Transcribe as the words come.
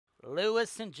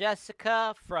Lewis and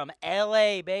Jessica from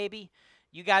LA, baby.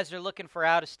 You guys are looking for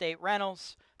out-of-state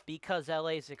rentals because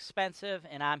LA is expensive,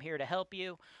 and I'm here to help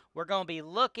you. We're going to be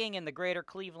looking in the greater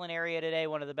Cleveland area today,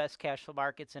 one of the best cash flow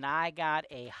markets, and I got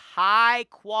a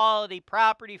high-quality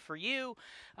property for you.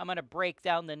 I'm going to break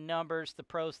down the numbers, the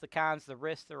pros, the cons, the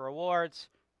risks, the rewards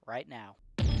right now.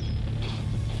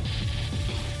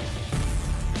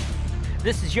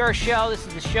 This is your show. This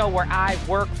is the show where I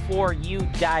work for you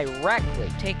directly,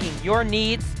 taking your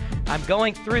needs. I'm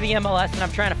going through the MLS, and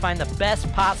I'm trying to find the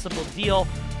best possible deal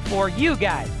for you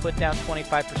guys. Put down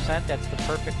 25%. That's the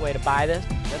perfect way to buy this.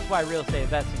 That's why real estate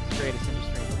investing is the greatest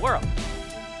industry in the world.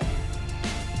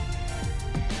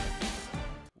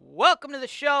 Welcome to the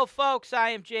show, folks.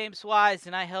 I am James Wise,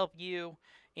 and I help you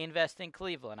invest in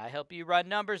Cleveland. I help you run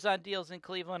numbers on deals in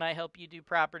Cleveland. I help you do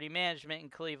property management in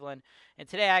Cleveland. And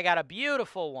today I got a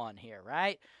beautiful one here,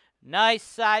 right? Nice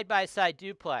side-by-side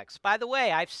duplex. By the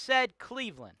way, I've said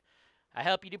Cleveland. I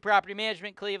help you do property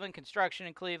management in Cleveland, construction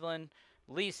in Cleveland,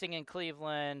 leasing in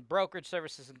Cleveland, brokerage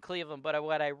services in Cleveland. But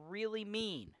what I really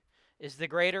mean is the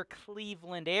greater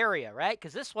Cleveland area, right?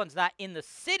 Because this one's not in the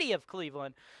city of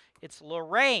Cleveland. It's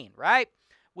Lorain, right?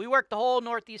 We work the whole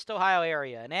Northeast Ohio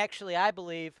area, and actually I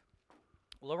believe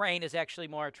Lorain is actually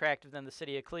more attractive than the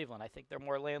city of Cleveland. I think they're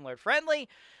more landlord-friendly.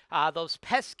 Those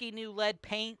pesky new lead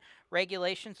paint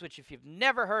regulations, which if you've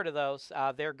never heard of those,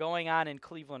 they're going on in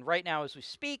Cleveland right now as we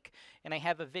speak, and I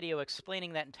have a video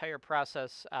explaining that entire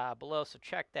process below, so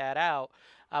check that out.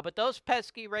 But those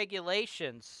pesky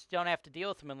regulations, don't have to deal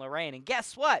with them in Lorain, and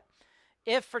guess what?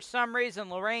 If for some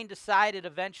reason Lorain decided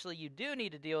eventually you do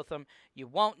need to deal with them, you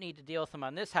won't need to deal with them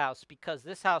on this house because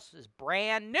this house is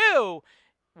brand new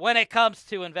when it comes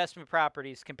to investment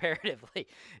properties comparatively.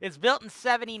 It's built in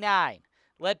 79.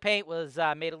 Lead paint was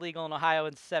made illegal in Ohio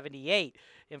in 78.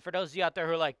 And for those of you out there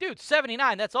who are like, dude,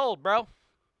 79, that's old, bro.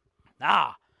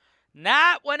 Nah,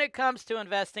 not when it comes to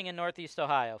investing in Northeast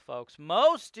Ohio, folks.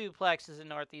 Most duplexes in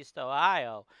Northeast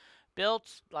Ohio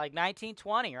built like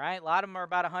 1920, right? A lot of them are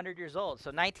about 100 years old. So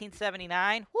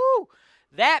 1979, whoo,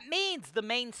 that means the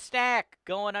main stack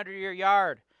going under your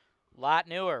yard, a lot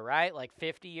newer, right? Like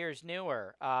 50 years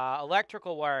newer.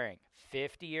 Electrical wiring,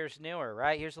 50 years newer,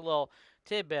 right? Here's a little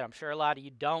tidbit. I'm sure a lot of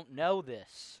you don't know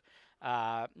this.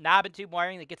 Knob and tube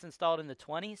wiring that gets installed in the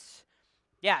 20s.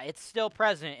 Yeah, it's still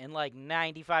present in like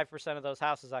 95% of those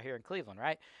houses out here in Cleveland,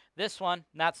 right? This one,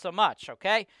 not so much,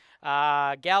 okay?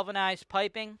 Galvanized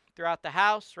piping throughout the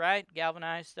house, right?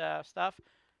 Galvanized stuff.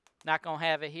 Not going to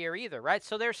have it here either, right?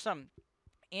 So there's some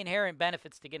inherent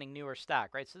benefits to getting newer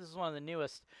stock, right? So this is one of the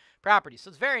newest properties. So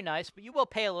it's very nice, but you will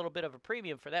pay a little bit of a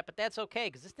premium for that, but that's okay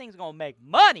because this thing's going to make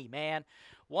money, man.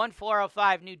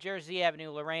 1405 New Jersey Avenue,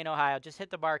 Lorain, Ohio. Just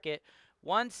hit the market.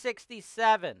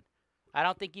 167. I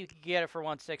don't think you could get it for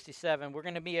 167. We're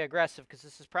going to be aggressive because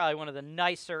this is probably one of the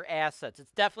nicer assets.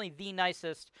 It's definitely the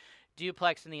nicest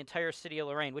duplex in the entire city of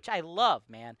Lorain, which I love,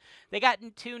 man. They got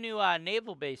 2 new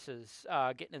naval bases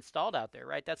getting installed out there,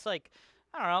 right? That's like,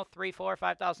 I don't know, 3, 4,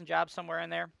 5,000 jobs somewhere in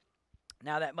there.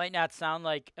 Now, that might not sound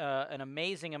like an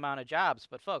amazing amount of jobs,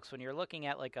 but folks, when you're looking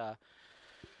at like a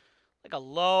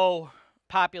low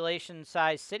population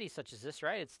size city such as this,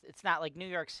 right? It's not like New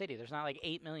York City. There's not like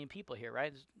 8 million people here,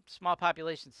 right? It's a small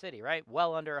population city, right?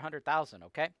 Well under 100,000,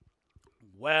 okay?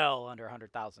 Well under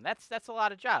 100,000. That's a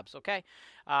lot of jobs, okay?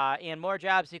 And more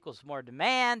jobs equals more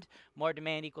demand. More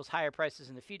demand equals higher prices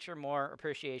in the future, more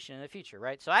appreciation in the future,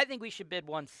 right? So I think we should bid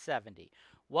 170.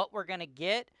 What we're going to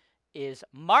get is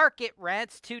market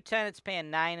rents, 2 tenants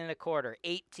paying $9.25,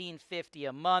 $1,850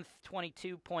 a month,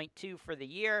 22.2 for the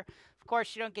year. Of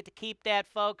course, you don't get to keep that,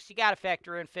 folks. You got to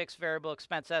factor in fixed variable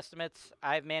expense estimates.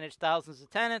 I've managed thousands of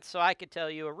tenants, so I could tell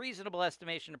you a reasonable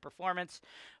estimation of performance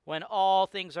when all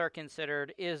things are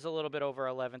considered is a little bit over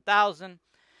 $11,000.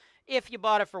 If you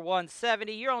bought it for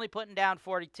 170, you're only putting down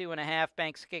 42.5.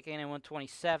 Bank's kicking in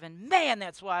 127. Man,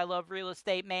 that's why I love real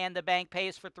estate, man. The bank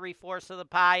pays for 3/4 of the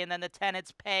pie, and then the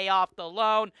tenants pay off the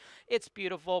loan. It's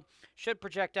beautiful. Should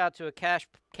project out to a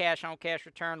cash-on-cash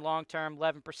return long-term,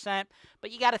 11%. But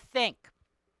you got to think,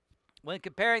 when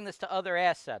comparing this to other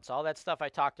assets, all that stuff I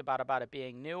talked about it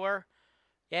being newer,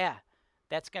 yeah,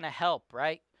 that's going to help,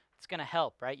 right? It's going to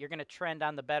help, right? You're going to trend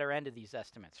on the better end of these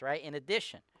estimates, right? In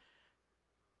addition,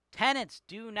 tenants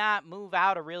do not move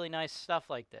out of really nice stuff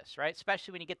like this, right?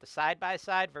 Especially when you get the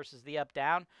side-by-side versus the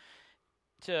up-down.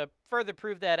 To further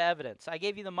prove that evidence, I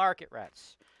gave you the market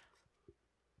rents.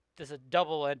 There's a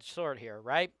double-edged sword here,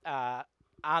 right?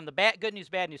 On the good news,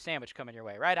 bad news sandwich coming your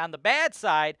way, right? On the bad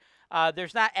side,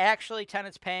 there's not actually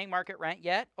tenants paying market rent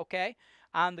yet, okay?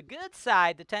 On the good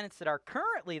side, the tenants that are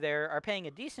currently there are paying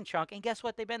a decent chunk, and guess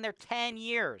what? They've been there 10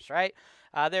 years, right?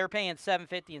 They were paying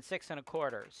 $7.50 and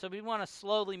 $6.25. So we want to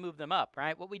slowly move them up,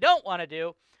 right? What we don't want to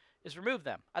do is remove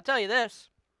them. I'll tell you this: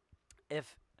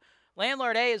 if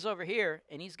landlord A is over here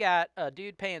and he's got a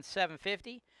dude paying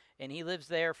 $7.50 and he lives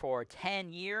there for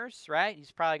 10 years, right?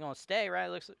 He's probably going to stay, right?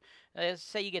 Let's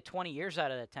say you get 20 years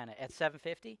out of that tenant at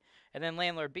 $7.50, and then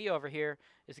landlord B over here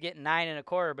is getting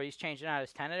 $9.25, but he's changing out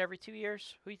his tenant every 2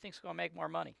 years. Who do you think's going to make more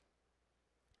money?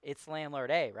 It's landlord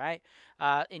A, right?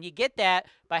 And you get that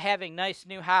by having nice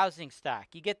new housing stock.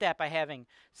 You get that by having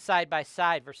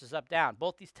side-by-side versus up-down.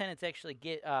 Both these tenants actually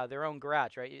get their own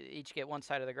garage, right? You each get one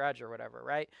side of the garage or whatever,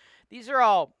 right? These are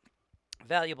all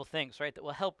valuable things, right, that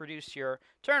will help reduce your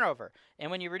turnover.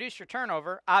 And when you reduce your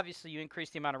turnover, obviously you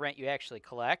increase the amount of rent you actually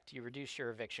collect. You reduce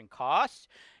your eviction costs.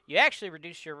 You actually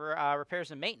reduce your repairs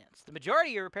and maintenance. The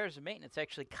majority of your repairs and maintenance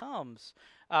actually comes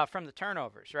from the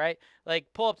turnovers, right? Like,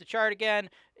 pull up the chart again.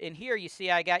 In here, you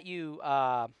see I got you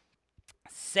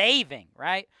saving,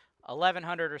 right,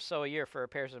 $1,100 or so a year for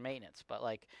repairs and maintenance. But,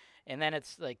 like, and then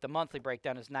it's like the monthly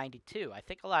breakdown is $92. I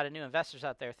think a lot of new investors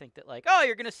out there think that, like, oh,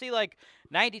 you're going to see like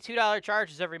 $92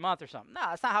 charges every month or something. No,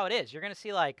 that's not how it is. You're going to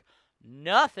see like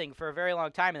nothing for a very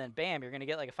long time, and then bam, you're going to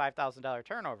get like a $5,000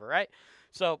 turnover, right?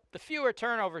 So the fewer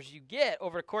turnovers you get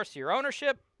over the course of your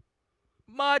ownership,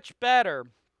 much better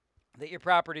that your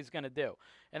property is going to do.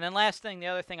 And then last thing, the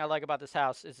other thing I like about this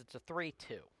house is it's a 3-2,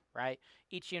 right?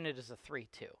 Each unit is a 3-2.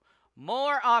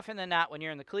 More often than not, when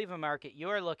you're in the Cleveland market,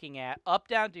 you're looking at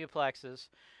up-down duplexes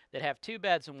that have 2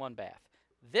 beds and 1 bath.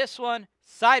 This one,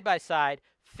 side-by-side,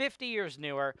 50 years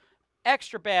newer,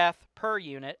 extra bath per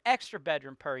unit, extra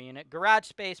bedroom per unit, garage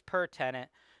space per tenant.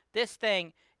 This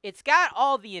thing, it's got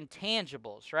all the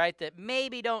intangibles, right, that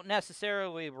maybe don't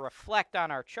necessarily reflect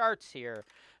on our charts here,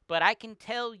 but I can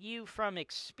tell you from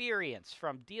experience,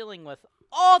 from dealing with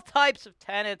all types of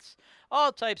tenants,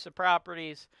 all types of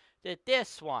properties, that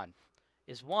this one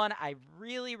is one I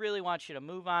really, really want you to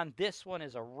move on. This one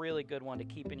is a really good one to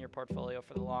keep in your portfolio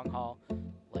for the long haul.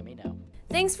 Let me know.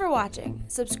 Thanks for watching.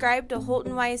 Subscribe to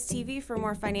HoltonWise TV for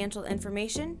more financial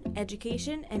information,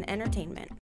 education, and entertainment.